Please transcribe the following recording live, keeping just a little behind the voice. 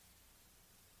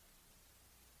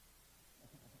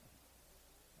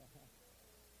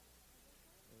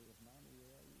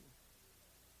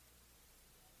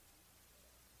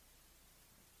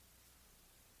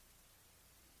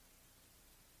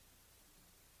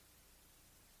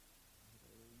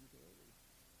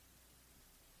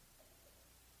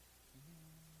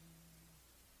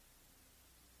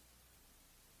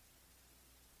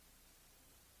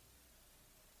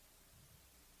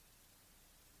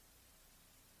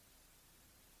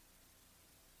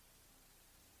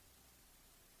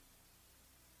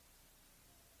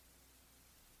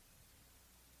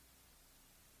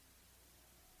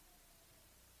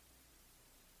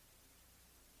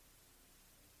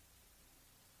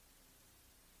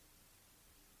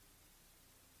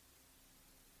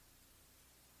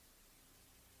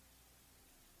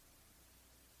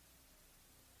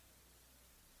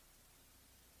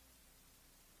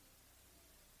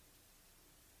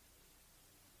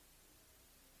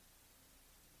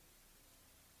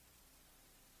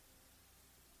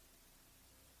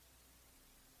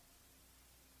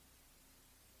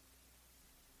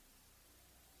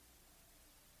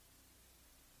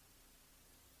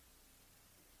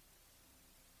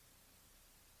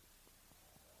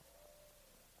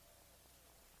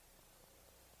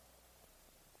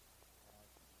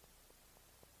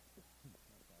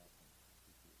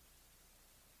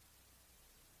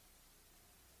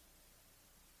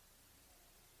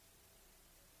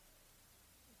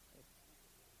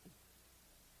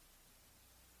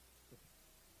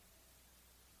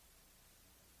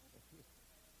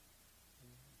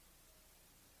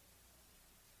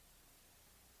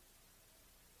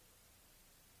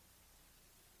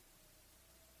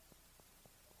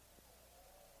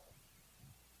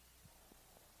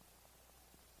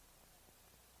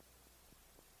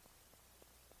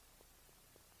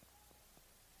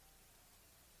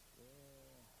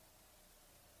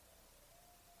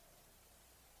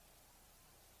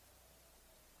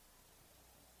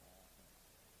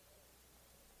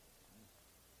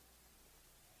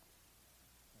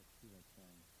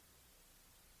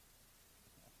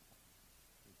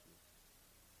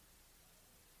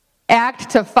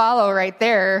act to follow right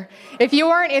there. If you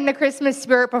weren't in the Christmas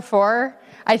spirit before,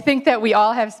 I think that we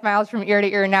all have smiles from ear to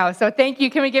ear now. So thank you.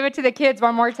 Can we give it to the kids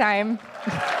one more time?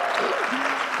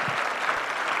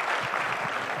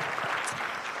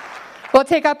 We'll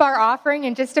take up our offering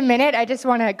in just a minute. I just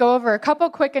want to go over a couple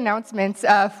quick announcements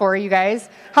for you guys.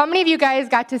 How many of you guys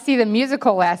got to see the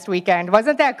musical last weekend?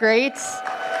 Wasn't that great?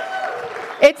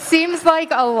 It seems like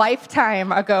a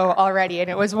lifetime ago already, and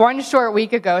it was one short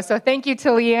week ago. So thank you to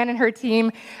Leanne and her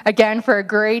team again for a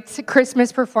great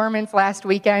Christmas performance last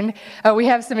weekend. We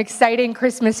have some exciting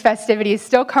Christmas festivities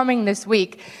still coming this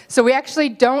week. So we actually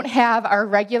don't have our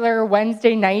regular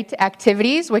Wednesday night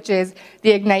activities, which is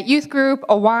the Ignite Youth Group,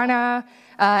 Awana,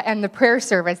 and the prayer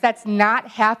service. That's not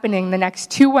happening the next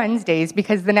 2 Wednesdays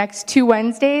because the next 2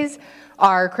 Wednesdays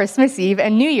are Christmas Eve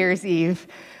and New Year's Eve.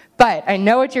 But I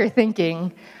know what you're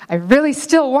thinking. I really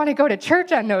still want to go to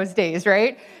church on those days,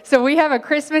 right? So we have a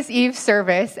Christmas Eve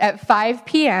service at 5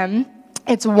 p.m.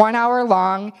 It's 1 hour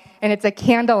long, and it's a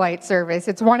candlelight service.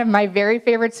 It's one of my very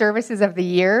favorite services of the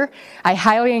year. I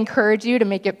highly encourage you to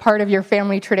make it part of your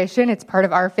family tradition. It's part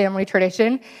of our family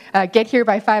tradition. Get here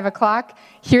by 5 o'clock.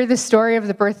 Hear the story of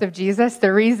the birth of Jesus,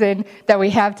 the reason that we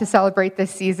have to celebrate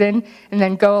this season, and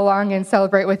then go along and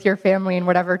celebrate with your family and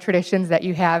whatever traditions that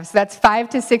you have. So that's 5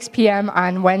 to 6 p.m.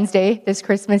 on Wednesday, this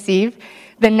Christmas Eve.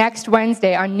 The next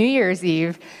Wednesday, on New Year's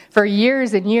Eve, for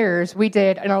years and years, we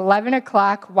did an 11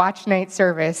 o'clock watch night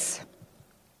service.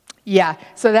 Yeah,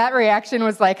 so that reaction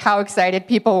was like how excited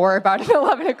people were about an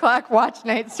 11 o'clock watch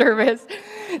night service.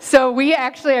 So we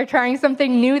actually are trying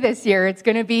something new this year. It's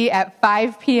going to be at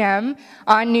 5 p.m.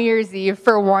 on New Year's Eve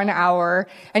for 1 hour.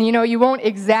 And you know, you won't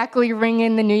exactly ring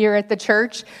in the new year at the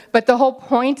church, but the whole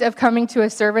point of coming to a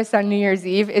service on New Year's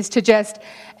Eve is to just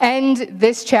end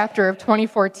this chapter of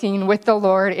 2014 with the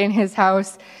Lord in his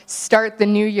house, start the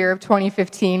new year of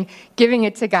 2015, giving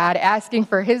it to God, asking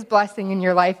for his blessing in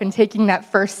your life and taking that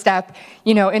first step,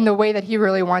 you know, in the way that he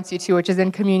really wants you to, which is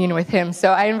in communion with him.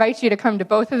 So I invite you to come to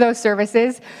both of those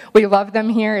services. We love them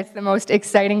here. It's the most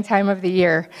exciting time of the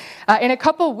year. In a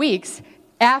couple weeks,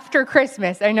 after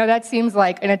Christmas, I know that seems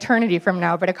like an eternity from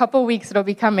now, but a couple weeks it'll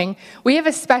be coming. We have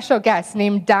a special guest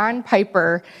named Don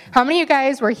Piper. How many of you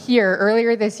guys were here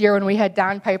earlier this year when we had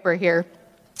Don Piper here?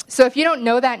 So if you don't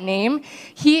know that name,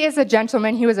 he is a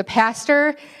gentleman. He was a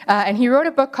pastor, and he wrote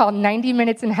a book called 90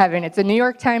 Minutes in Heaven. It's a New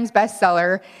York Times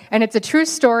bestseller, and it's a true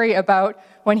story about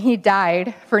when he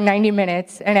died for 90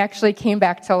 minutes and actually came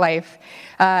back to life.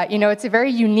 You know, it's a very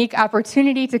unique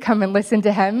opportunity to come and listen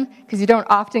to him because you don't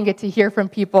often get to hear from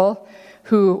people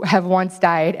who have once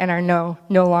died and are no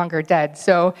longer dead.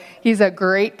 So he's a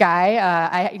great guy.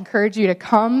 I encourage you to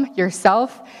come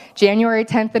yourself, January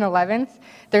 10th and 11th.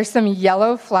 There's some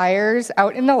yellow flyers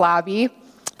out in the lobby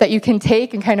that you can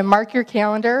take and kind of mark your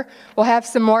calendar. We'll have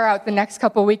some more out the next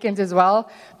couple weekends as well.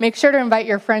 Make sure to invite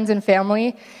your friends and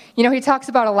family. You know, he talks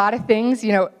about a lot of things.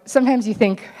 You know, sometimes you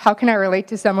think, how can I relate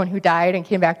to someone who died and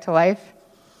came back to life?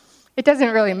 It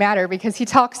doesn't really matter because he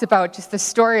talks about just the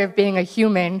story of being a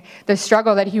human, the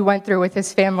struggle that he went through with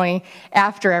his family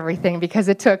after everything, because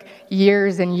it took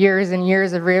years and years and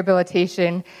years of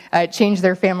rehabilitation. It changed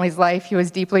their family's life. He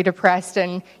was deeply depressed,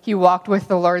 and he walked with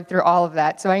the Lord through all of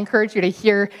that. So I encourage you to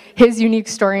hear his unique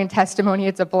story and testimony.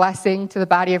 It's a blessing to the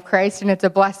body of Christ, and it's a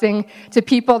blessing to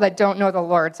people that don't know the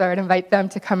Lord. So I would invite them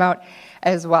to come out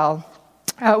as well.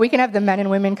 We can have the men and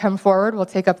women come forward. We'll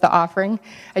take up the offering.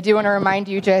 I do want to remind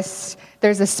you there's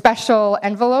a special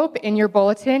envelope in your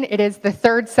bulletin. It is the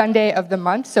third Sunday of the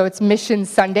month, so it's Mission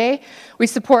Sunday. We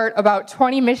support about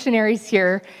 20 missionaries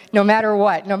here, no matter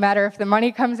what, no matter if the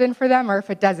money comes in for them or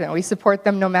if it doesn't. We support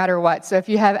them no matter what. So if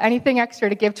you have anything extra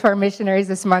to give to our missionaries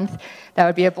this month, that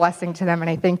would be a blessing to them,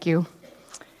 and I thank you.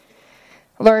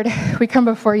 Lord, we come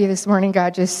before you this morning,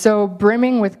 God, just so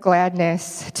brimming with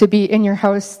gladness to be in your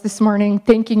house this morning,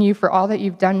 thanking you for all that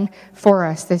you've done for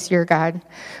us this year, God.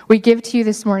 We give to you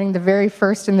this morning the very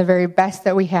first and the very best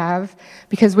that we have,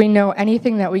 because we know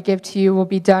anything that we give to you will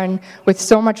be done with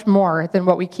so much more than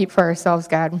what we keep for ourselves,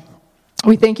 God.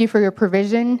 We thank you for your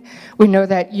provision. We know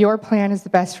that your plan is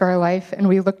the best for our life, and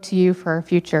we look to you for our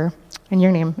future. In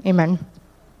your name, amen.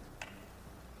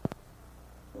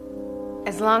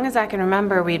 As long as I can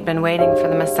remember, we'd been waiting for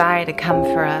the Messiah to come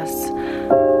for us.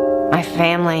 My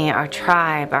family, our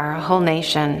tribe, our whole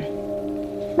nation.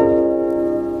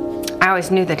 I always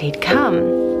knew that he'd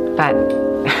come, but,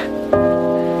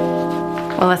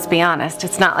 well, let's be honest.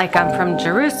 It's not like I'm from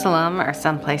Jerusalem or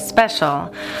someplace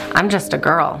special. I'm just a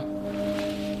girl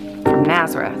from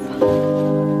Nazareth.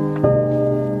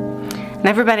 And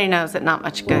everybody knows that not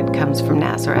much good comes from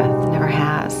Nazareth. It never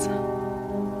has.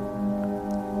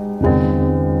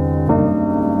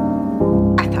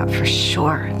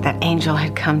 sure that Angel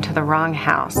had come to the wrong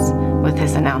house with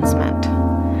his announcement.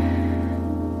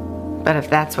 But if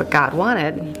that's what God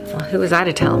wanted, well, who was I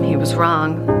to tell him he was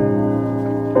wrong?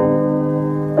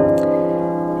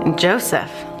 And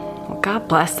Joseph, well, God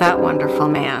bless that wonderful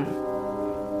man.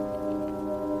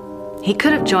 He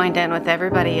could have joined in with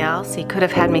everybody else. He could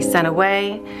have had me sent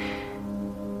away.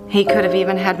 He could have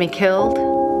even had me killed.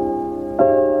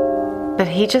 But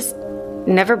he just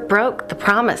never broke the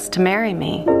promise to marry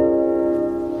me.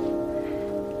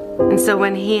 And so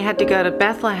when he had to go to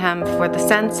Bethlehem for the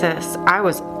census, I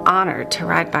was honored to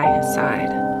ride by his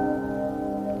side.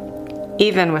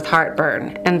 Even with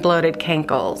heartburn and bloated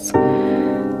cankles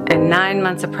and 9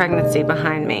 months of pregnancy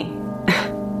behind me.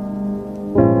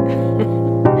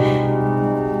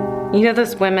 You know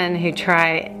those women who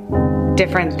try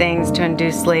different things to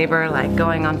induce labor, like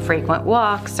going on frequent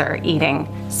walks or eating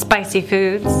spicy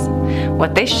foods?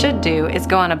 What they should do is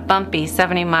go on a bumpy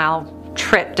 70-mile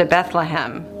trip to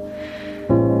Bethlehem.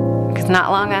 Because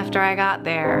not long after I got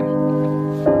there,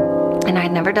 and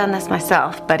I'd never done this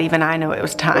myself, but even I knew it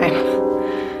was time.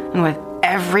 And with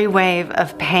every wave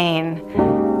of pain,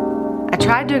 I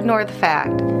tried to ignore the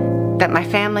fact that my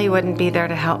family wouldn't be there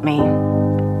to help me,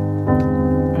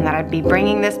 and that I'd be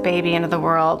bringing this baby into the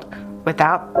world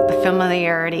without the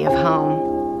familiarity of home.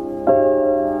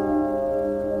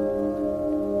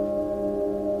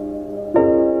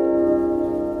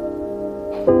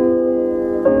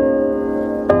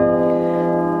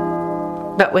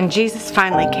 But when Jesus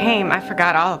finally came, I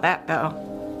forgot all of that, though.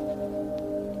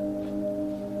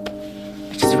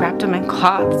 I just wrapped him in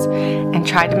cloths and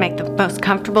tried to make the most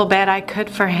comfortable bed I could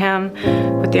for him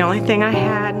with the only thing I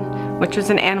had, which was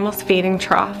an animal's feeding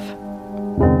trough.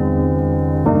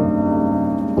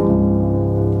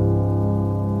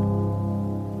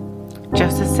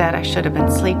 Joseph said I should have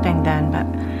been sleeping then, but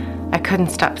I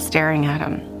couldn't stop staring at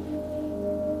him.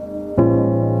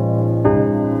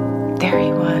 There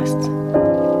he was.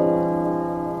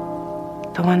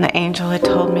 The one the angel had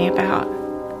told me about.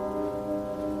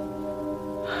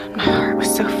 My heart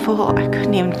was so full, I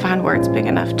couldn't even find words big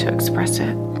enough to express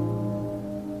it.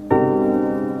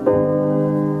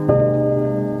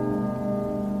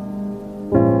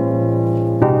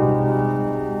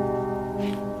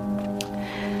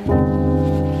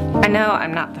 I know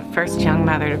I'm not the first young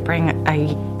mother to bring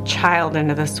a child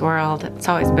into this world. It's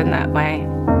always been that way.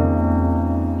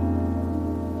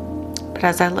 But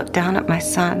as I look down at my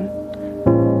son,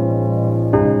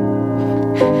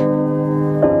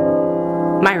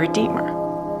 my Redeemer,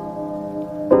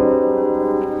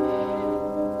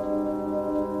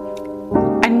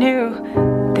 I knew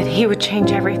that he would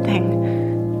change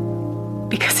everything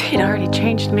because he'd already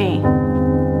changed me.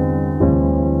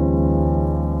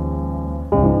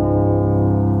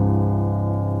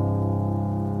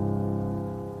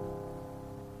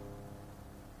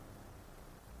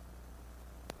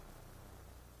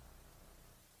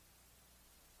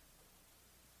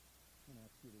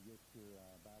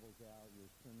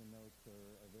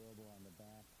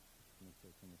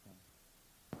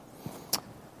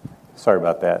 Sorry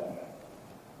about that.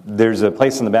 There's a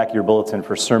place in the back of your bulletin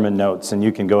for sermon notes, and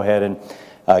you can go ahead and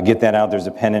get that out. There's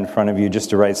a pen in front of you just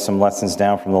to write some lessons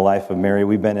down from the life of Mary.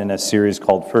 We've been in a series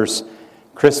called First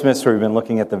Christmas, where we've been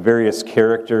looking at the various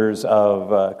characters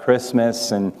of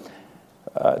Christmas, and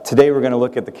today we're going to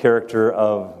look at the character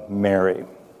of Mary.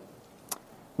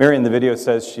 Mary in the video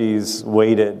says she's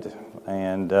waited,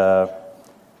 and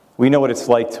we know what it's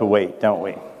like to wait, don't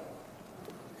we?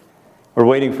 We're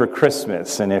waiting for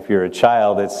Christmas, and if you're a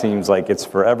child, it seems like it's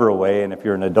forever away, and if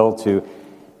you're an adult who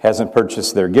hasn't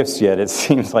purchased their gifts yet, it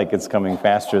seems like it's coming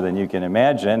faster than you can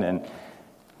imagine.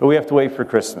 But we have to wait for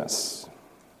Christmas,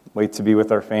 wait to be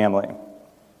with our family.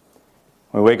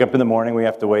 When we wake up in the morning, we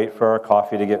have to wait for our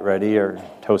coffee to get ready, or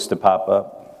toast to pop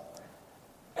up.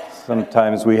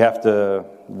 Sometimes we have to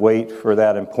wait for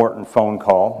that important phone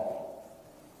call.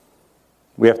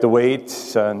 We have to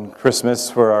wait on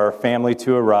Christmas for our family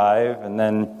to arrive, and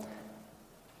then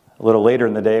a little later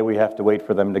in the day, we have to wait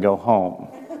for them to go home.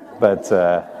 But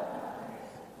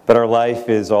our life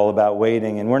is all about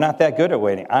waiting, and we're not that good at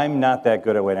waiting. I'm not that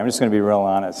good at waiting. I'm just going to be real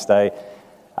honest. I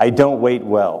don't wait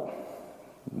well.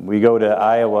 We go to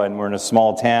Iowa, and we're in a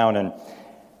small town,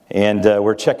 and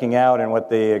we're checking out in what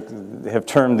they have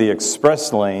termed the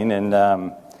express lane,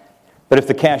 but if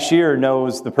the cashier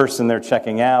knows the person they're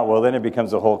checking out, well, then it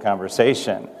becomes a whole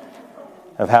conversation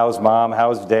of how's mom,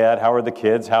 how's dad, how are the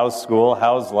kids, how's school,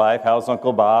 how's life, how's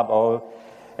Uncle Bob. Oh,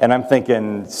 and I'm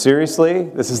thinking, seriously?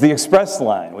 This is the express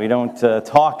line. We don't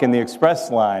talk in the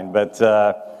express line. And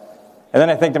then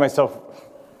I think to myself,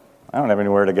 I don't have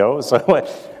anywhere to go, so what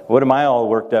What am I all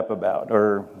worked up about?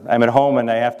 Or I'm at home and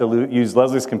I have to use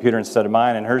Leslie's computer instead of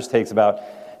mine, and hers takes about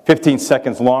 15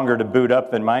 seconds longer to boot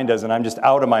up than mine does, and I'm just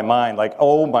out of my mind. Like,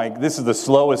 this is the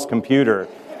slowest computer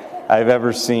I've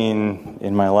ever seen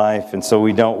in my life. And so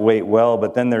we don't wait well.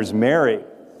 But then there's Mary.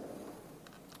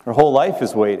 Her whole life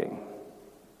is waiting.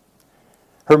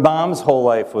 Her mom's whole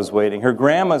life was waiting. Her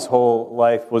grandma's whole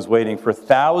life was waiting. For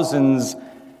thousands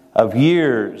of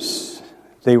years,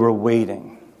 they were waiting.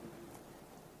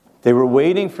 They were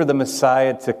waiting for the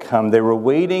Messiah to come. They were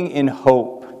waiting in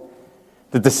hope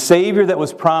that the Savior that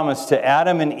was promised to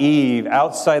Adam and Eve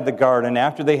outside the garden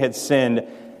after they had sinned,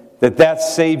 that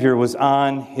Savior was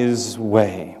on his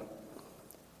way.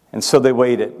 And so they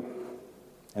waited,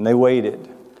 and they waited,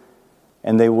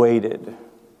 and they waited,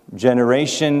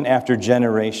 generation after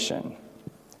generation.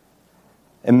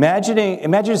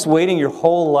 Imagine just waiting your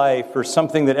whole life for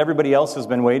something that everybody else has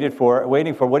been waiting for.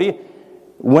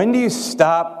 When do you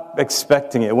stop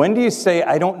expecting it? When do you say,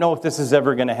 I don't know if this is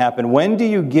ever going to happen? When do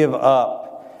you give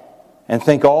up and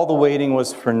think all the waiting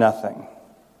was for nothing?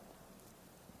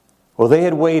 Well, they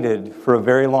had waited for a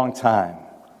very long time,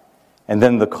 and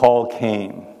then the call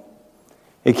came.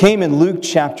 It came in Luke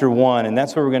chapter 1, and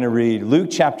that's what we're going to read. Luke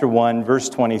chapter 1, verse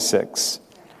 26.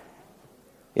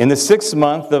 In the 6th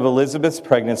month of Elizabeth's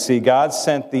pregnancy, God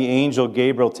sent the angel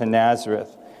Gabriel to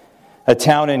Nazareth, a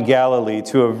town in Galilee,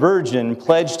 to a virgin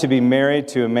pledged to be married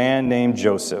to a man named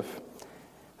Joseph,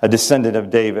 a descendant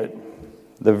of David.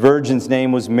 The virgin's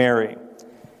name was Mary.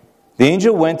 The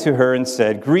angel went to her and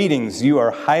said, "Greetings, you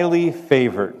are highly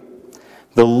favored.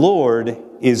 The Lord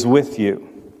is with you."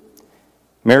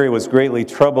 Mary was greatly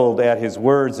troubled at his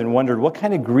words and wondered what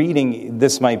kind of greeting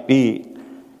this might be.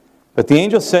 But the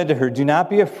angel said to her, "Do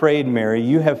not be afraid, Mary.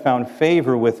 You have found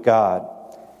favor with God.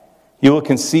 You will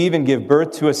conceive and give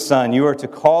birth to a son. You are to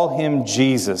call him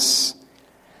Jesus.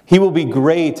 He will be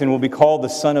great and will be called the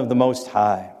Son of the Most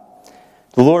High.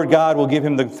 The Lord God will give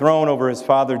him the throne over his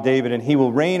father David, and he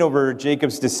will reign over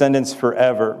Jacob's descendants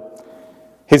forever.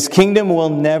 His kingdom will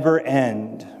never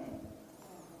end."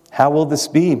 "How will this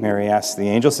be?" Mary asked the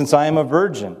angel, "since I am a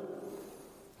virgin?"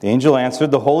 The angel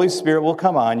answered, "The Holy Spirit will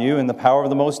come on you, and the power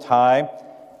of the Most High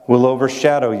will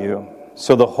overshadow you.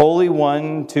 So the Holy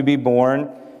One to be born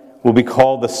will be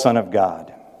called the Son of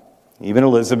God. Even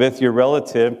Elizabeth, your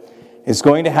relative, is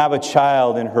going to have a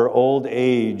child in her old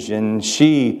age, and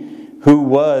she who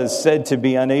was said to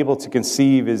be unable to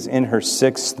conceive is in her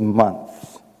 6th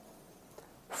month.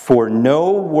 For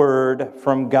no word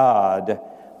from God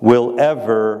will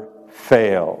ever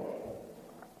fail."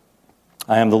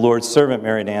 "I am the Lord's servant,"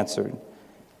 Mary answered.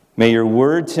 "May your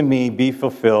word to me be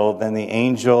fulfilled." Then the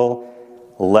angel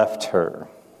left her.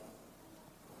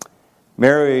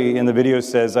 Mary in the video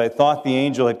says, "I thought the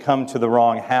angel had come to the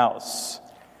wrong house.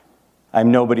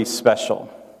 I'm nobody special."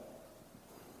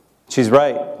 She's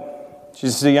right.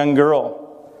 She's just a young girl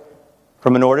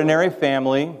from an ordinary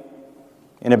family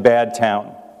in a bad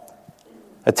town.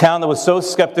 A town that was so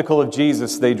skeptical of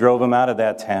Jesus, they drove him out of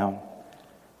that town.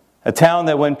 A town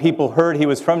that when people heard he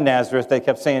was from Nazareth, they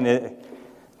kept saying,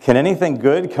 "Can anything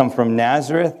good come from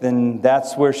Nazareth?" And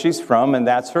that's where she's from, and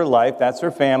that's her life, that's her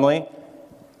family.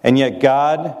 And yet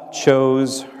God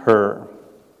chose her.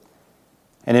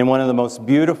 And in one of the most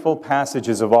beautiful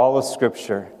passages of all of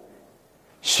Scripture,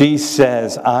 she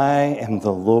says, "I am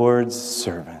the Lord's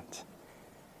servant.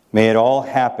 May it all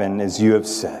happen as you have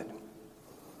said."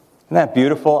 Isn't that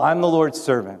beautiful? I'm the Lord's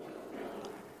servant.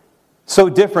 So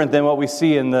different than what we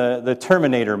see in the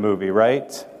Terminator movie,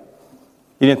 right?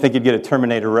 You didn't think you'd get a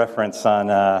Terminator reference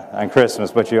on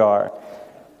Christmas, but you are.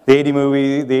 The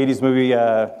 80s movie,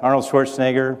 Arnold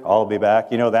Schwarzenegger, I'll Be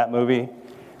Back. You know that movie?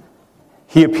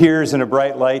 He appears in a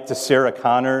bright light to Sarah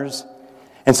Connors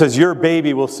and says, "Your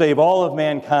baby will save all of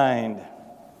mankind."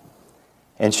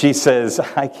 And she says,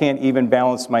 "I can't even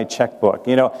balance my checkbook.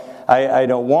 I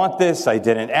don't want this. I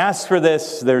didn't ask for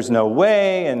this. There's no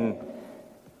way."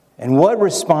 And what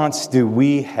response do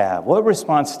we have? What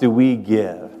response do we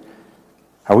give?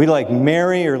 Are we like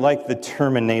Mary or like the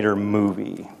Terminator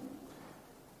movie?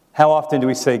 How often do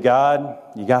we say, "God,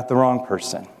 you got the wrong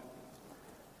person.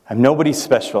 I'm nobody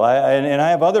special. And I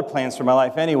have other plans for my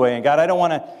life anyway. And God, I don't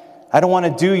want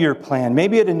to do your plan.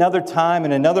 Maybe at another time,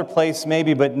 in another place,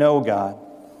 maybe, but no, God."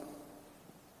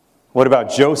 What about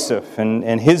Joseph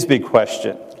and his big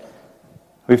question?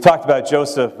 We've talked about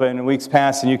Joseph in weeks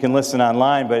past, and you can listen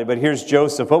online, but here's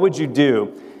Joseph. What would you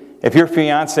do if your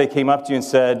fiance came up to you and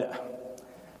said,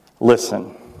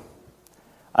 "Listen,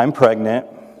 I'm pregnant.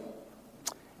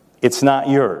 It's not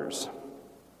yours,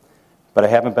 but I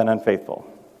haven't been unfaithful"?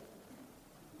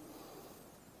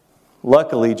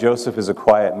 Luckily, Joseph is a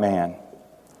quiet man.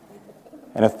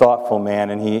 and a thoughtful man,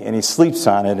 and he sleeps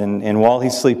on it. And while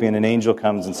he's sleeping, an angel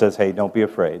comes and says, hey, don't be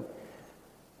afraid.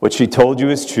 What she told you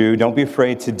is true. Don't be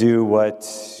afraid to do what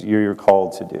you're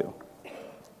called to do.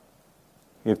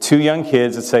 You have 2 young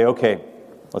kids that say, okay,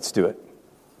 let's do it.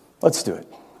 Let's do it.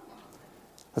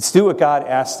 Let's do what God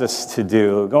asked us to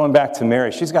do. Going back to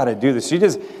Mary, she's got to do this.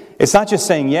 It's not just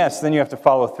saying yes, then you have to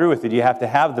follow through with it. You have to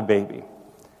have the baby.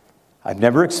 I've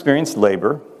never experienced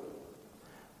labor,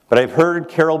 but I've heard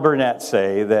Carol Burnett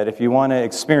say that if you want to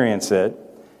experience it,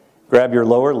 grab your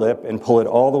lower lip and pull it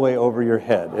all the way over your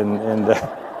head. And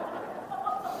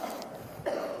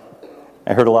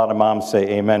I heard a lot of moms say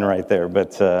amen right there,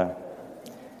 but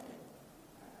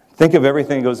think of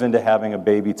everything that goes into having a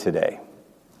baby today.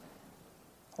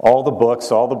 All the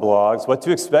books, all the blogs, what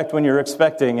to expect when you're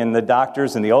expecting, and the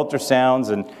doctors and the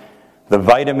ultrasounds and the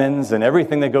vitamins and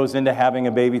everything that goes into having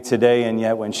a baby today, and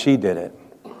yet when she did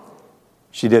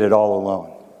it all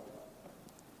alone.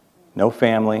 No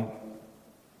family,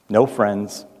 no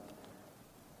friends.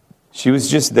 She was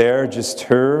just there, just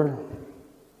her,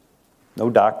 no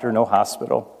doctor, no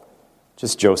hospital,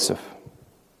 just Joseph.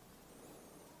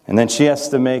 And then she has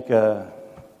to make a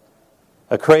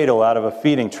cradle out of a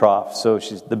feeding trough so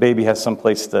the baby has some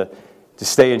place to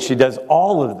stay. And she does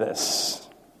all of this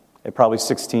at probably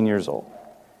 16 years old.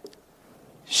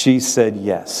 She said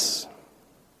yes.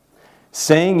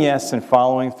 Saying yes and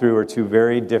following through are 2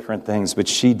 very different things, but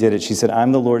she did it. She said,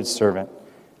 I'm the Lord's servant.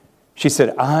 She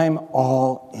said, I'm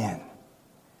all in.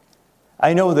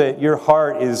 I know that your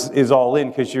heart is all in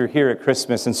because you're here at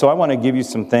Christmas, and so I want to give you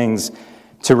some things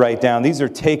to write down. These are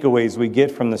takeaways we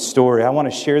get from the story. I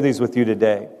want to share these with you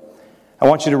today. I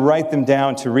want you to write them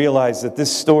down to realize that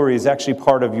this story is actually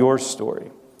part of your story.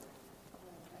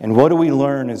 And what do we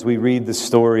learn as we read the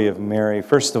story of Mary?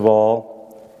 First of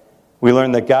all, we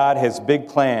learn that God has big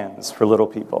plans for little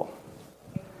people.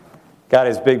 God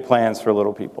has big plans for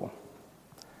little people.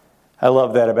 I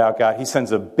love that about God. He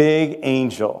sends a big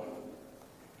angel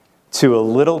to a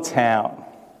little town,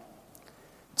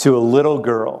 to a little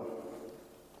girl,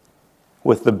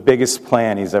 with the biggest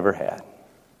plan he's ever had.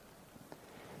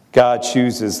 God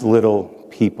chooses little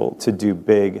people to do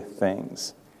big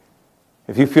things.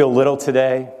 If you feel little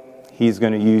today, he's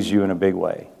going to use you in a big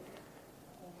way.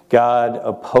 God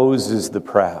opposes the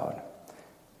proud,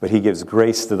 but he gives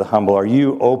grace to the humble. Are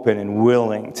you open and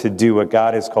willing to do what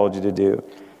God has called you to do?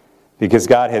 Because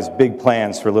God has big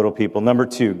plans for little people. Number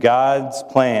 2, God's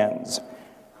plans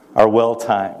are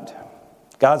well-timed.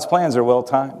 God's plans are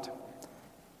well-timed.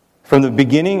 From the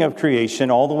beginning of creation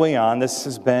all the way on, this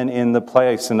has been in the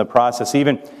process.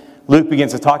 Even Luke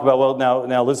begins to talk about, well,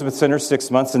 now Elizabeth's in her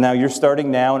 6 months, and now you're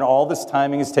starting now, and all this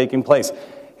timing is taking place.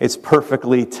 It's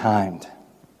perfectly timed.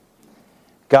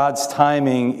 God's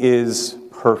timing is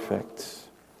perfect.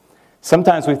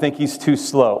 Sometimes we think he's too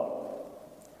slow.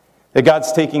 That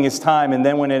God's taking his time, and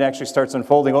then when it actually starts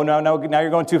unfolding, oh, no, now you're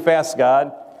going too fast,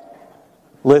 God.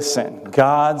 Listen,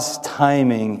 God's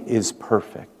timing is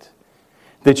perfect.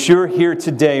 That you're here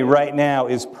today, right now,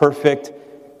 is perfect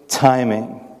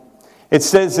timing. It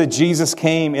says that Jesus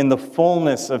came in the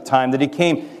fullness of time, that he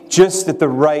came just at the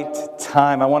right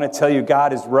time. I want to tell you,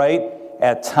 God is right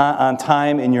on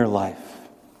time in your life.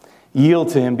 Yield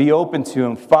to him, be open to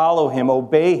him, follow him,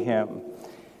 obey him,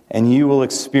 and you will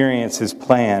experience his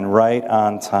plan right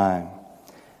on time.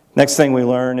 Next thing we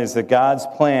learn is that God's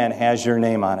plan has your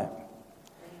name on it.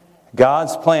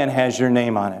 God's plan has your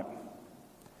name on it.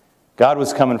 God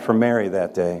was coming for Mary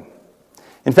that day.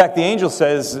 In fact, the angel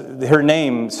says her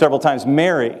name several times,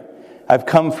 Mary, I've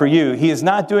come for you. He is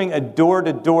not doing a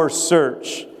door-to-door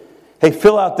search. Hey,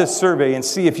 fill out this survey and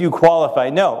see if you qualify.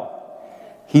 No,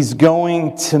 he's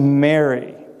going to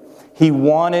Mary. He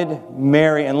wanted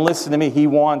Mary, and listen to me, he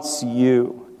wants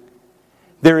you.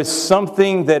 There is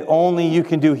something that only you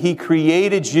can do. He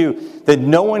created you, that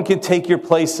no one can take your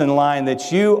place in line,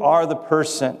 that you are the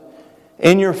person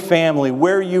in your family,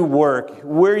 where you work,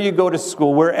 where you go to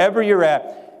school, wherever you're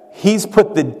at. He's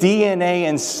put the DNA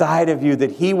inside of you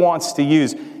that he wants to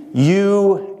use.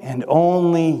 You and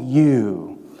only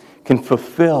you can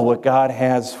fulfill what God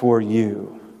has for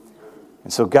you.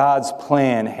 And so God's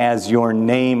plan has your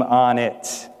name on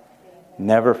it.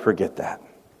 Never forget that.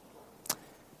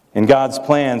 In God's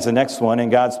plans, the next one, in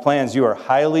God's plans, you are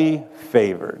highly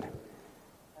favored.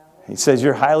 He says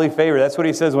you're highly favored. That's what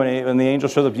he says when the angel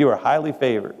shows up. You are highly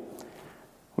favored.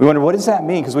 We wonder, what does that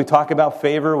mean? Because we talk about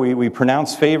favor. We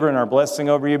pronounce favor in our blessing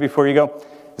over you before you go.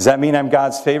 Does that mean I'm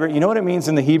God's favorite? You know what it means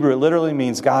in the Hebrew? It literally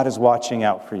means God is watching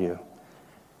out for you.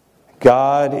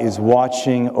 God is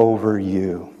watching over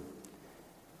you.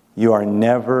 You are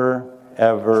never,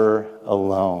 ever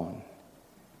alone.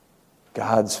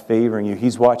 God's favoring you.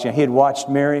 He's watching. He had watched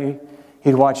Mary.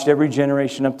 He'd watched every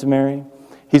generation up to Mary.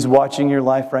 He's watching your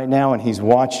life right now, and He's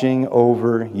watching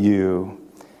over you.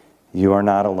 You are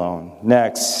not alone.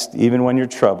 Next, even when you're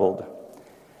troubled,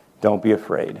 don't be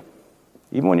afraid.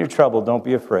 Even when you're troubled, don't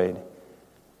be afraid. It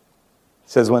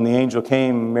says when the angel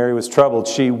came, Mary was troubled.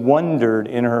 She wondered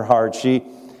in her heart.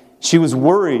 She was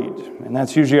worried, and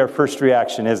that's usually our first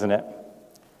reaction, isn't it?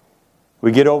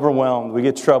 We get overwhelmed, we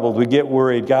get troubled, we get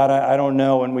worried. God, I don't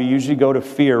know, and we usually go to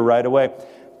fear right away.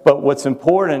 But what's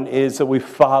important is that we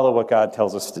follow what God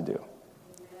tells us to do.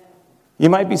 You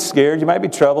might be scared, you might be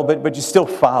troubled, but you still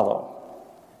follow.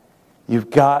 You've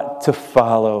got to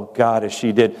follow God as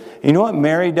she did. You know what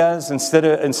Mary does? Instead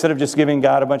of just giving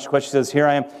God a bunch of questions, she says, here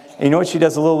I am. And you know what she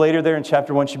does a little later there in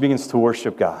chapter 1? She begins to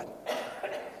worship God.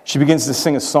 She begins to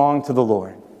sing a song to the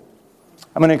Lord.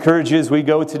 I'm going to encourage you as we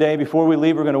go today, before we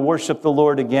leave, we're going to worship the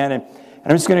Lord again. And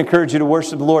I'm just going to encourage you to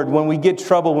worship the Lord. When we get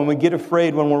troubled, when we get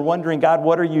afraid, when we're wondering, God,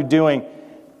 what are you doing?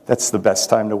 That's the best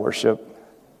time to worship.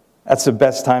 That's the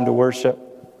best time to worship.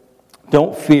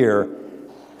 Don't fear.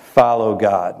 Follow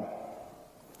God.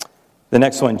 The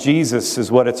next one, Jesus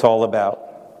is what it's all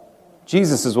about.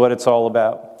 Jesus is what it's all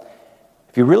about.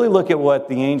 If you really look at what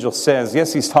the angel says,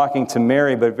 yes, he's talking to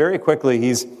Mary, but very quickly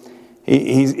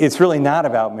it's really not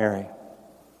about Mary.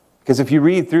 Because if you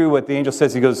read through what the angel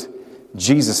says, he goes,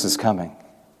 Jesus is coming,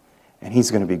 and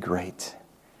He's going to be great.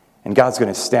 And God's going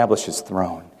to establish His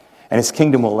throne, and His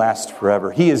kingdom will last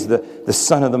forever. He is the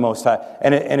Son of the Most High.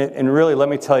 And really, let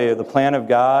me tell you, the plan of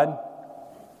God,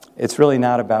 it's really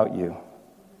not about you.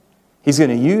 He's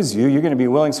going to use you. You're going to be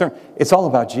a willing servant. It's all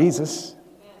about Jesus.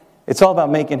 It's all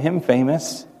about making Him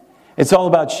famous. It's all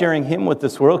about sharing Him with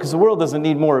this world, because the world doesn't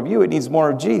need more of you. It needs more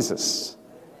of Jesus.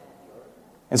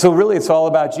 And so really it's all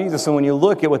about Jesus. And when you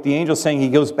look at what the angel's saying, he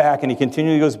goes back and he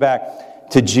continually goes back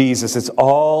to Jesus. It's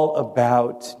all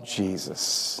about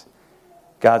Jesus.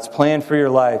 God's plan for your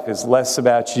life is less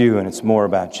about you and it's more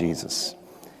about Jesus.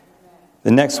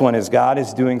 The next one is God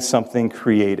is doing something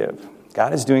creative.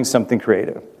 God is doing something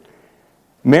creative.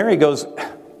 Mary goes,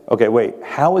 okay, wait,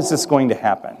 how is this going to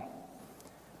happen?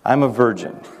 I'm a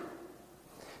virgin.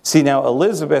 See, now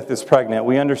Elizabeth is pregnant.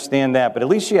 We understand that, but at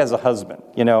least she has a husband,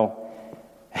 you know.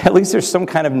 At least there's some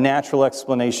kind of natural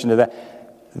explanation to that.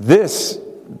 This,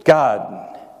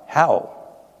 God, how?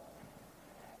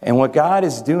 And what God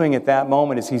is doing at that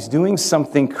moment is He's doing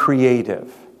something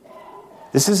creative.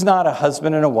 This is not a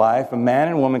husband and a wife, a man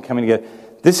and woman coming together.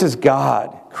 This is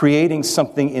God creating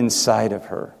something inside of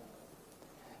her.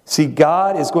 See,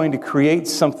 God is going to create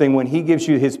something when He gives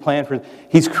you His plan for.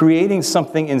 He's creating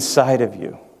something inside of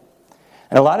you.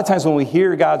 And a lot of times when we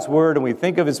hear God's word and we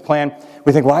think of His plan,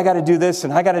 we think, well, I got to do this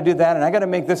and I got to do that and I got to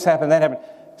make this happen, that happen.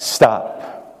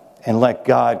 Stop and let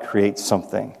God create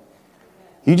something.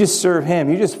 You just serve Him.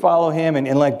 You just follow Him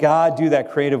and let God do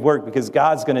that creative work, because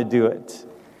God's going to do it.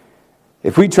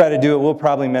 If we try to do it, we'll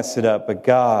probably mess it up. But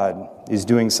God is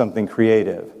doing something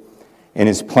creative in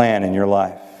His plan in your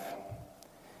life.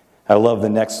 I love the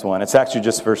next one. It's actually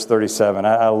just verse 37.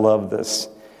 I love this.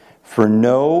 For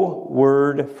no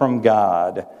word from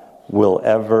God will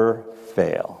ever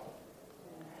fail.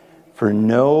 For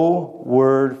no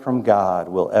word from God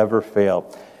will ever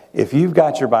fail. If you've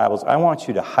got your Bibles, I want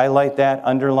you to highlight that,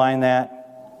 underline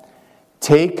that.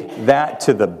 Take that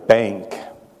to the bank.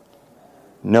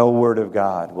 No word of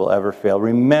God will ever fail.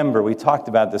 Remember, we talked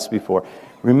about this before.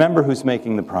 Remember who's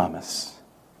making the promise.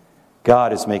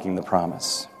 God is making the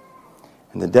promise.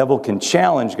 And the devil can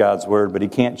challenge God's word, but he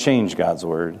can't change God's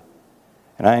word.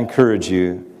 And I encourage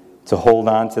you to hold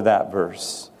on to that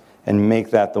verse and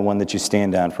make that the one that you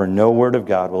stand on. For no word of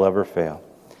God will ever fail.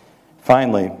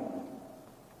 Finally,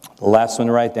 the last one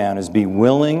to write down is be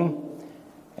willing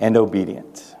and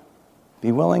obedient.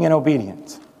 Be willing and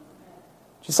obedient.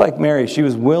 Just like Mary, she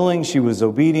was willing, she was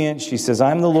obedient. She says,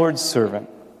 I'm the Lord's servant.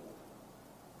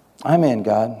 I'm in,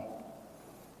 God.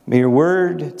 May your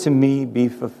word to me be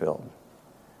fulfilled.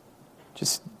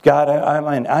 Just, God, I'm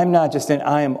in. I'm not just in,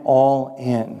 I am all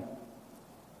in.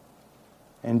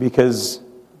 And because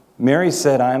Mary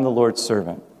said, I am the Lord's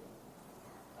servant,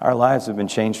 our lives have been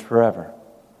changed forever.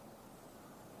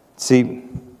 See,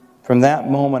 from that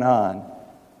moment on,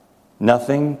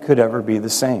 nothing could ever be the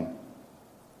same.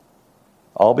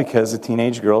 All because a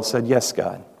teenage girl said, yes,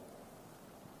 God,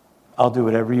 I'll do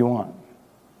whatever you want.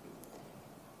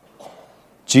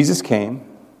 Jesus came.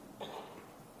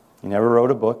 He never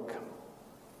wrote a book.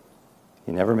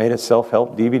 He never made a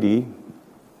self-help DVD.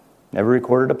 Never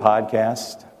recorded a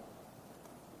podcast.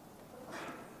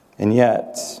 And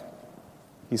yet,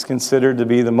 He's considered to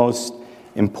be the most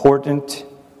important,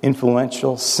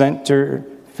 influential, center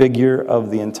figure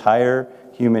of the entire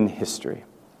human history.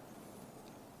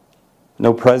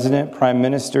 No president, prime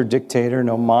minister, dictator,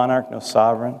 no monarch, no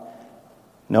sovereign,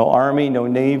 no army, no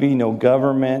navy, no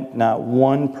government, not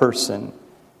one person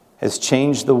has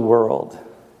changed the world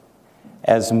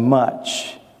as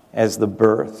much as the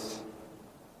birth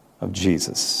of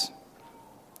Jesus.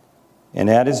 And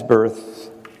at his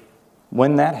birth,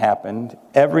 when that happened,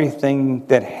 everything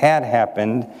that had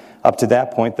happened up to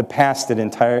that point, the past,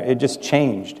 it just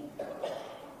changed.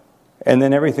 And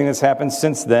then everything that's happened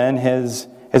since then has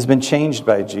been changed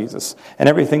by Jesus. And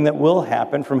everything that will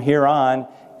happen from here on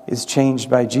is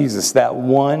changed by Jesus. That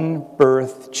one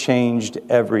birth changed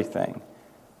everything.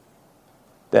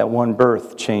 That one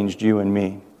birth changed you and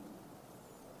me.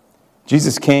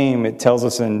 Jesus came, it tells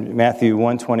us in Matthew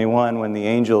 1:21, when the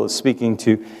angel is speaking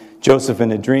to Joseph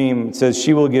in a dream, it says,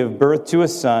 "She will give birth to a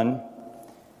son,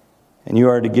 and you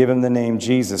are to give him the name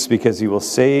Jesus, because he will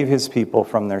save his people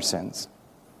from their sins."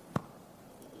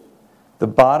 The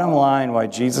bottom line why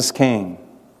Jesus came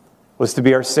was to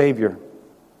be our Savior.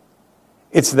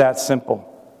 It's that simple.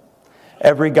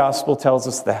 Every gospel tells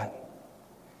us that.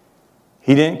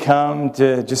 He didn't come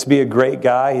to just be a great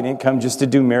guy. He didn't come just to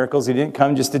do miracles. He didn't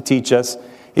come just to teach us.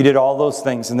 He did all those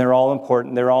things, and they're all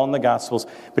important. They're all in the Gospels.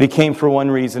 But he came for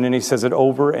one reason, and he says it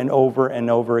over and over and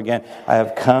over again. I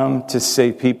have come to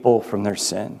save people from their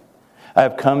sin. I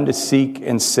have come to seek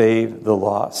and save the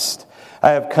lost. I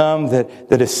have come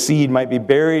that a seed might be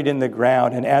buried in the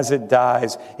ground, and as it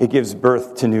dies, it gives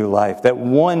birth to new life. That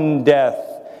one death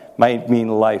might mean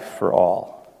life for all.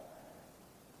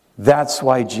 That's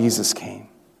why Jesus came.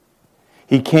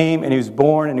 He came and he was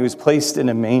born and he was placed in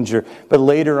a manger, but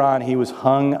later on he was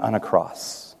hung on a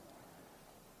cross.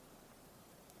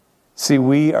 See,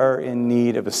 we are in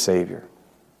need of a Savior.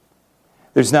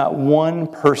 There's not one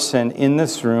person in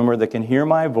this room or that can hear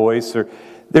my voice, or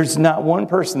there's not one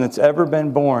person that's ever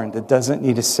been born that doesn't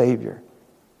need a Savior.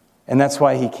 And that's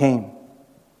why he came.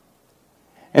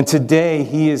 And today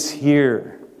he is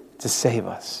here to save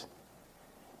us.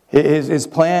 His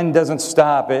plan doesn't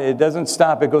stop. It doesn't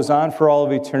stop. It goes on for all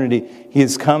of eternity. He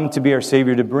has come to be our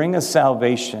Savior, to bring us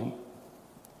salvation.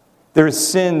 There is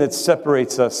sin that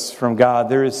separates us from God.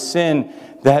 There is sin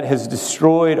that has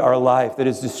destroyed our life, that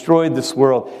has destroyed this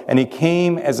world. And he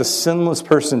came as a sinless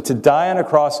person to die on a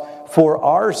cross for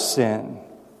our sin,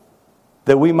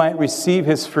 that we might receive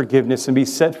his forgiveness and be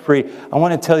set free. I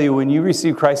want to tell you, when you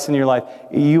receive Christ in your life,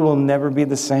 you will never be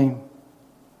the same.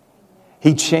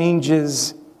 He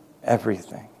changes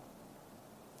everything.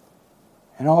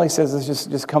 And all he says is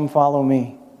just come follow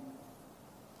me.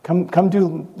 Come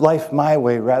do life my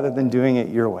way rather than doing it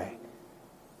your way.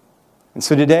 And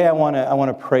so today I want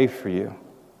to pray for you,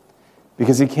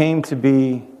 because he came to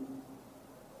be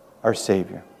our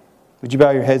Savior. Would you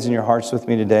bow your heads and your hearts with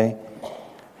me today?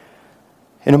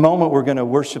 In a moment we're going to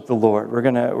worship the Lord. We're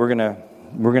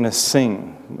going to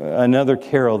sing another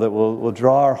carol that will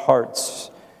draw our hearts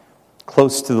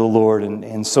close to the Lord.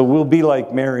 And so we'll be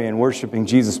like Mary in worshiping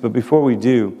Jesus. But before we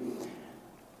do,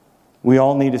 we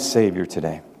all need a Savior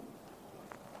today.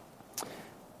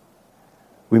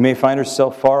 We may find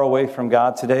ourselves far away from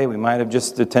God today. We might have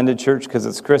just attended church because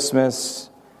it's Christmas.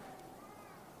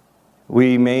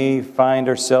 We may find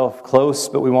ourselves close,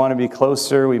 but we want to be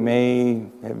closer. We may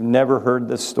have never heard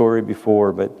this story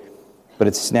before, but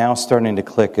it's now starting to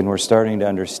click and we're starting to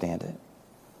understand it.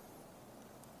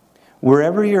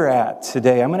 Wherever you're at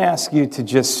today, I'm going to ask you to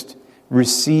just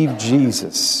receive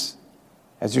Jesus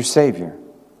as your Savior.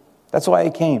 That's why he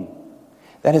came.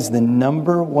 That is the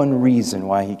number one reason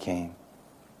why he came.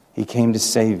 He came to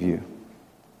save you.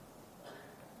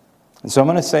 And so I'm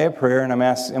going to say a prayer, and I'm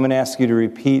going to ask you to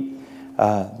repeat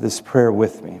this prayer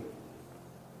with me.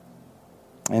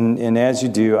 And as you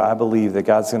do, I believe that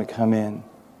God's going to come in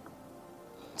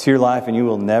to your life and you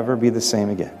will never be the same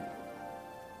again.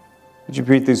 Would you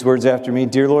repeat these words after me?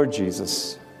 Dear Lord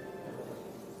Jesus,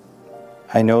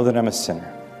 I know that I'm a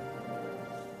sinner.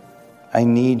 I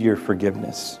need your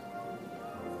forgiveness.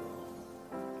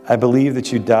 I believe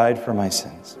that you died for my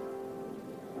sins.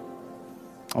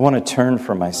 I want to turn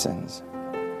from my sins.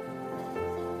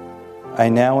 I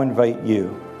now invite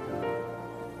you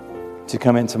to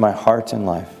come into my heart and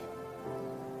life.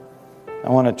 I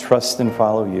want to trust and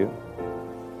follow you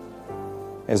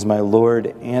as my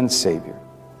Lord and Savior.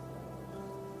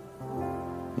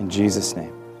 In Jesus'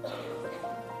 name.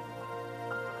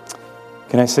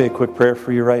 Can I say a quick prayer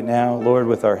for you right now? Lord,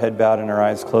 with our head bowed and our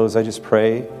eyes closed, I just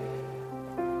pray.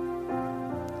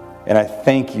 And I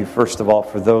thank you, first of all,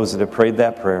 for those that have prayed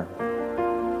that prayer.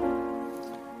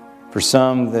 For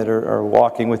some that are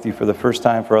walking with you for the first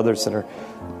time, for others that are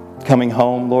coming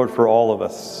home, Lord, for all of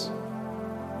us.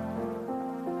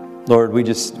 Lord, we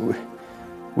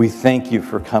thank you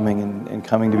for coming and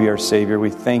coming to be our Savior. We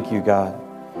thank you, God,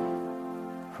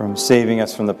 from saving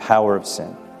us from the power of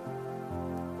sin.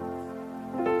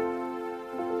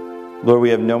 Lord, we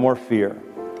have no more fear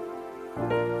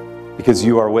because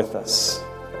you are with us.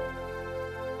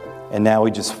 And now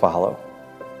we just follow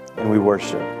and we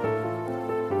worship.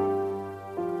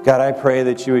 God, I pray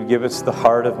that you would give us the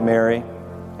heart of Mary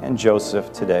and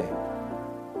Joseph today.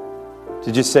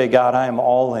 To just say, God, I am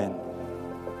all in.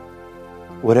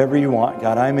 Whatever you want,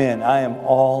 God, I'm in. I am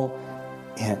all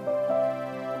in.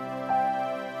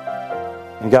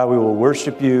 And God, we will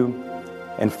worship you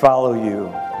and follow you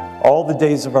all the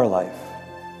days of our life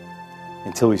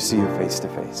until we see you face to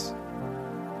face.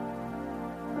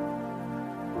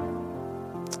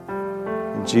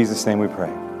 In Jesus' name we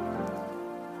pray.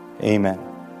 Amen.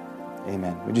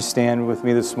 Amen. Would you stand with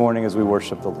me this morning as we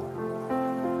worship the Lord?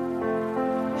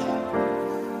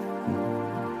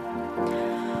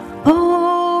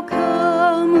 Oh,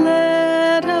 come,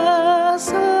 let us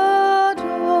adore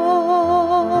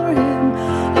him.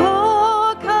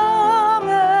 Oh, come,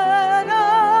 let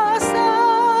us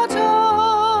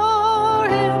adore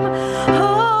him.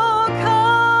 Oh,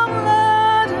 come,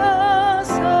 let us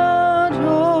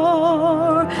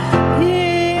adore him.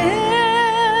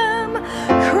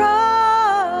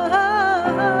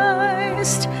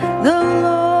 Christ the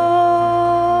Lord.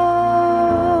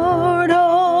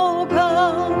 Oh,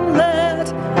 come, let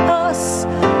us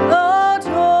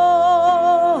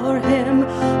adore him.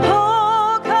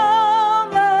 Oh,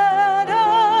 come, let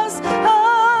us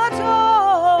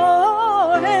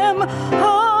adore him.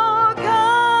 Oh,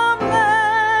 come,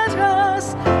 let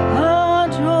us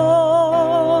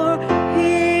adore him.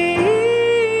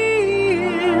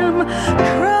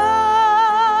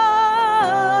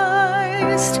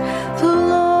 Christ the Lord.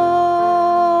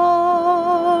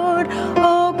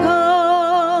 Oh,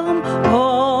 come,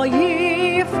 all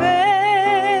ye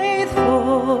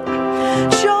faithful,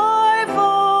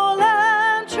 joyful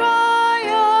and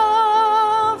triumphant.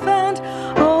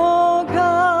 Oh,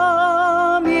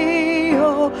 come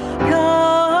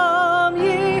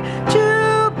ye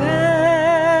to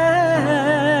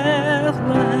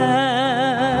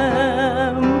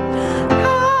Bethlehem.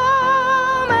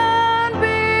 Come and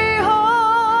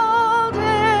behold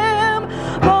him,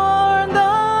 born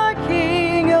the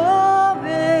King of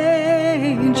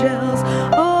angels.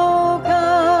 Oh,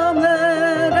 come,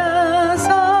 let us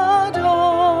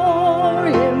adore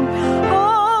him.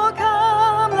 Oh,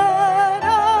 come, let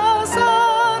us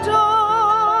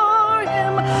adore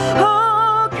him.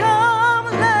 Oh, come,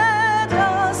 let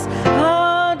us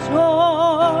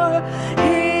adore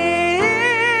him.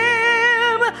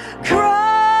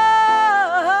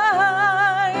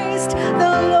 Christ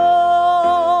the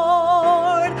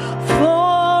Lord,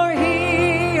 for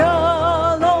he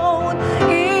alone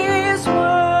is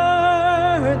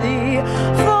worthy.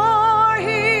 For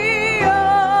he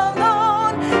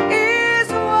alone is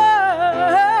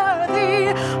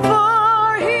worthy.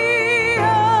 For he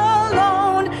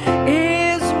alone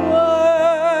is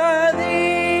worthy.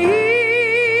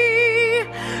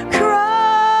 Christ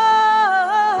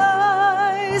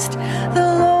the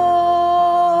Lord.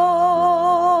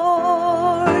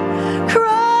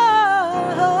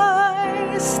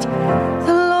 Christ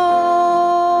the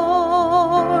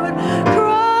Lord.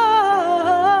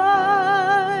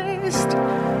 Christ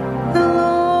the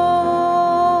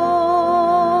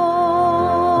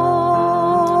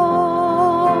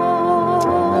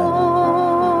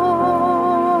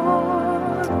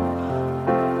Lord.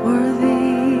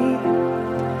 Worthy,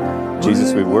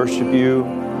 Jesus, we worship you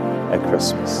at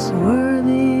Christmas.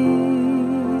 worthy,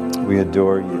 We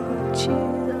adore you.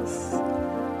 Jesus.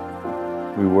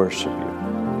 We worship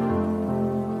you.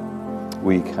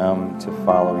 We come to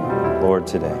follow you, Lord,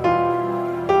 today.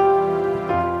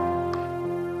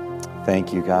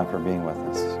 Thank you, God, for being with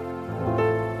us.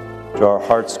 Draw our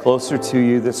hearts closer to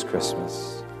you this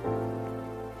Christmas.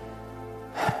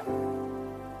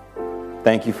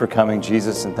 Thank you for coming,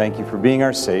 Jesus, and thank you for being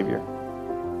our Savior.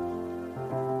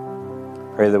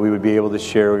 Pray that we would be able to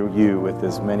share you with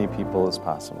as many people as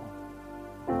possible.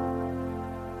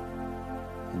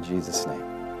 In Jesus' name.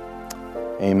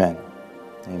 Amen.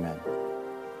 Amen.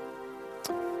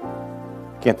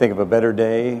 Can't think of a better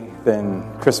day than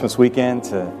Christmas weekend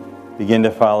to begin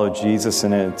to follow Jesus.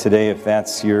 And today, if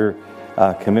that's your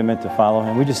commitment to follow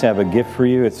him, we just have a gift for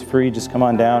you. It's free. Just come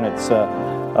on down. It's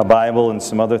a Bible and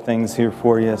some other things here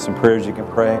for you, some prayers you can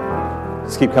pray.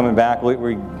 Just keep coming back. We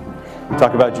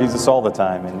talk about Jesus all the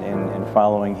time and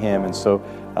following him. And so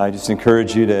I just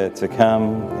encourage you to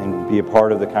come and be a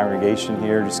part of the congregation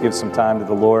here. Just give some time to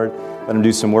the Lord. Let him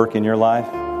do some work in your life.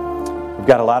 We've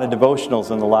got a lot of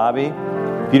devotionals in the lobby.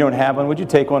 If you don't have one, would you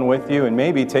take one with you, and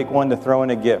maybe take one to throw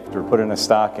in a gift or put in a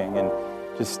stocking? And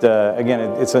just, again,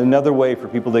 it's another way for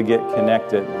people to get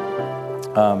connected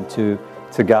to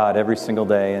God every single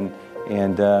day. And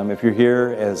if you're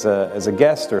here as a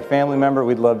guest or a family member,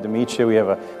 we'd love to meet you. We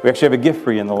actually have a gift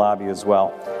for you in the lobby as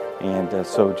well. And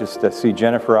so just see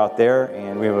Jennifer out there,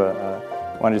 and we have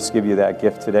I want to just give you that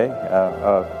gift today,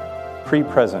 a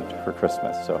pre-present for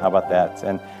Christmas. So how about that?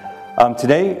 And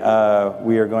today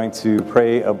we are going to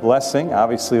pray a blessing,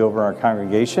 obviously, over our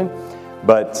congregation.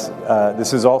 But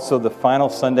this is also the final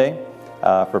Sunday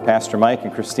for Pastor Mike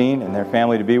and Christine and their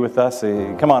family to be with us.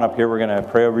 Come on up here. We're going to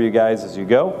pray over you guys as you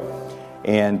go.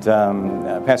 And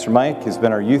Pastor Mike has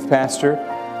been our youth pastor.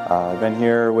 I've been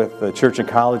here with the church and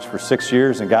college for 6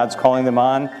 years, and God's calling them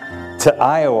on to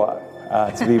Iowa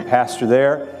to be pastor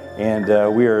there.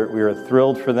 And we are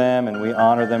thrilled for them, and we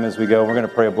honor them as we go. We're going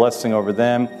to pray a blessing over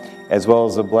them, as well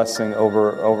as a blessing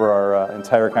over our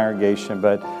entire congregation.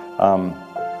 But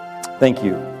thank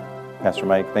you, Pastor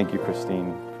Mike. Thank you,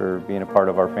 Christine, for being a part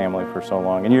of our family for so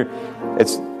long. And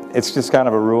it's just kind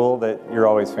of a rule that you're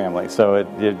always family. So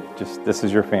this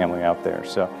is your family out there.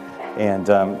 So I'm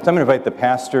going to invite the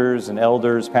pastors and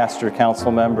elders, pastor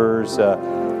council members,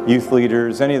 youth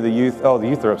leaders, any of the youth. Oh, the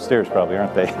youth are upstairs probably,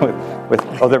 aren't they?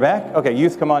 They're back? Okay,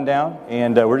 youth, come on down.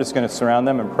 And we're just going to surround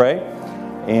them and pray.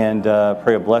 And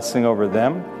pray a blessing over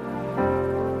them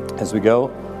as we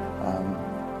go.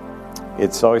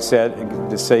 It's always sad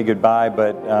to say goodbye,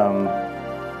 but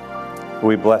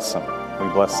we bless them.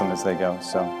 We bless them as they go.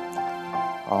 So,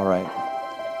 all right.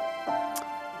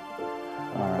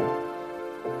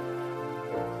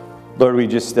 Lord, we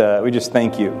just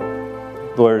thank you,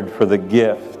 Lord, for the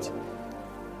gift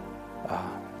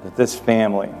that this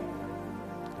family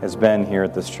has been here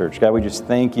at this church. God, we just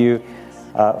thank you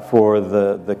for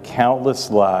the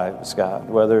countless lives, God,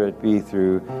 whether it be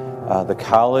through the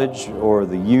college or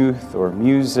the youth or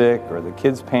music or the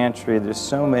kids' pantry. There's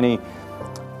so many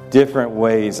different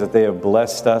ways that they have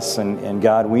blessed us. And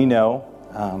God, we know,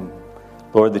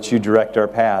 Lord, that you direct our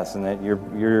paths and that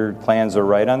your plans are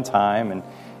right on time.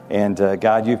 And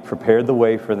God, you've prepared the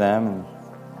way for them.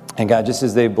 And God, just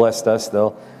as they've blessed us,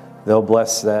 they'll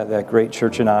bless that great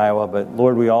church in Iowa. But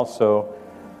Lord, we also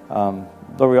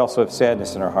have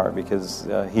sadness in our heart because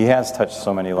he has touched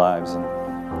so many lives.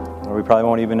 And we probably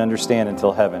won't even understand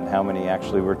until heaven how many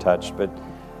actually were touched. But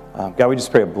God, we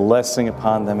just pray a blessing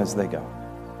upon them as they go.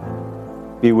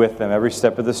 Be with them every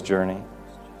step of this journey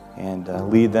and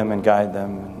lead them and guide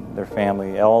them and their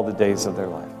family all the days of their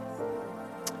life.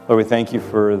 Lord, we thank you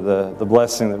for the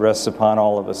blessing that rests upon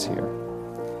all of us here.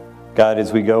 God,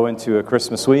 as we go into a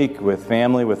Christmas week with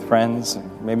family, with friends,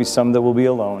 and maybe some that will be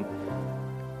alone.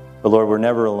 But Lord, we're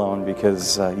never alone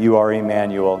because you are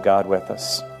Emmanuel, God with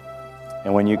us.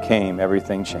 And when you came,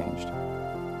 everything changed.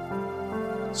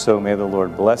 So may the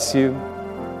Lord bless you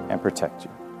and protect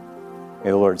you.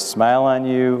 May the Lord smile on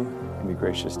you and be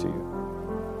gracious to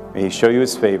you. May he show you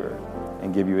his favor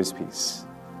and give you his peace.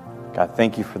 God,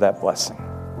 thank you for that blessing.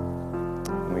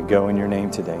 And we go in your name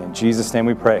today. In Jesus' name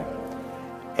we pray.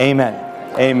 Amen.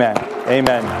 Amen.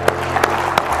 Amen.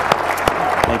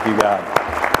 Thank you, God.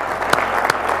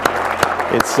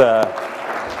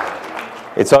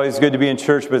 It's always good to be in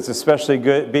church, but it's especially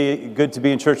good to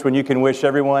be in church when you can wish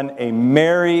everyone a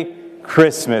Merry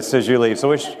Christmas as you leave. So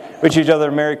wish each other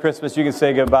a Merry Christmas. You can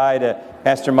say goodbye to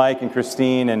Pastor Mike and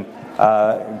Christine, and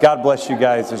God bless you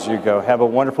guys as you go. Have a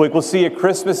wonderful week. We'll see you at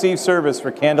Christmas Eve service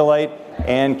for candlelight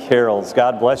and carols.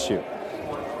 God bless you.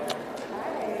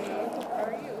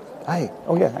 Hi.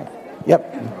 Oh, yeah. Hi.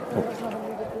 Yep.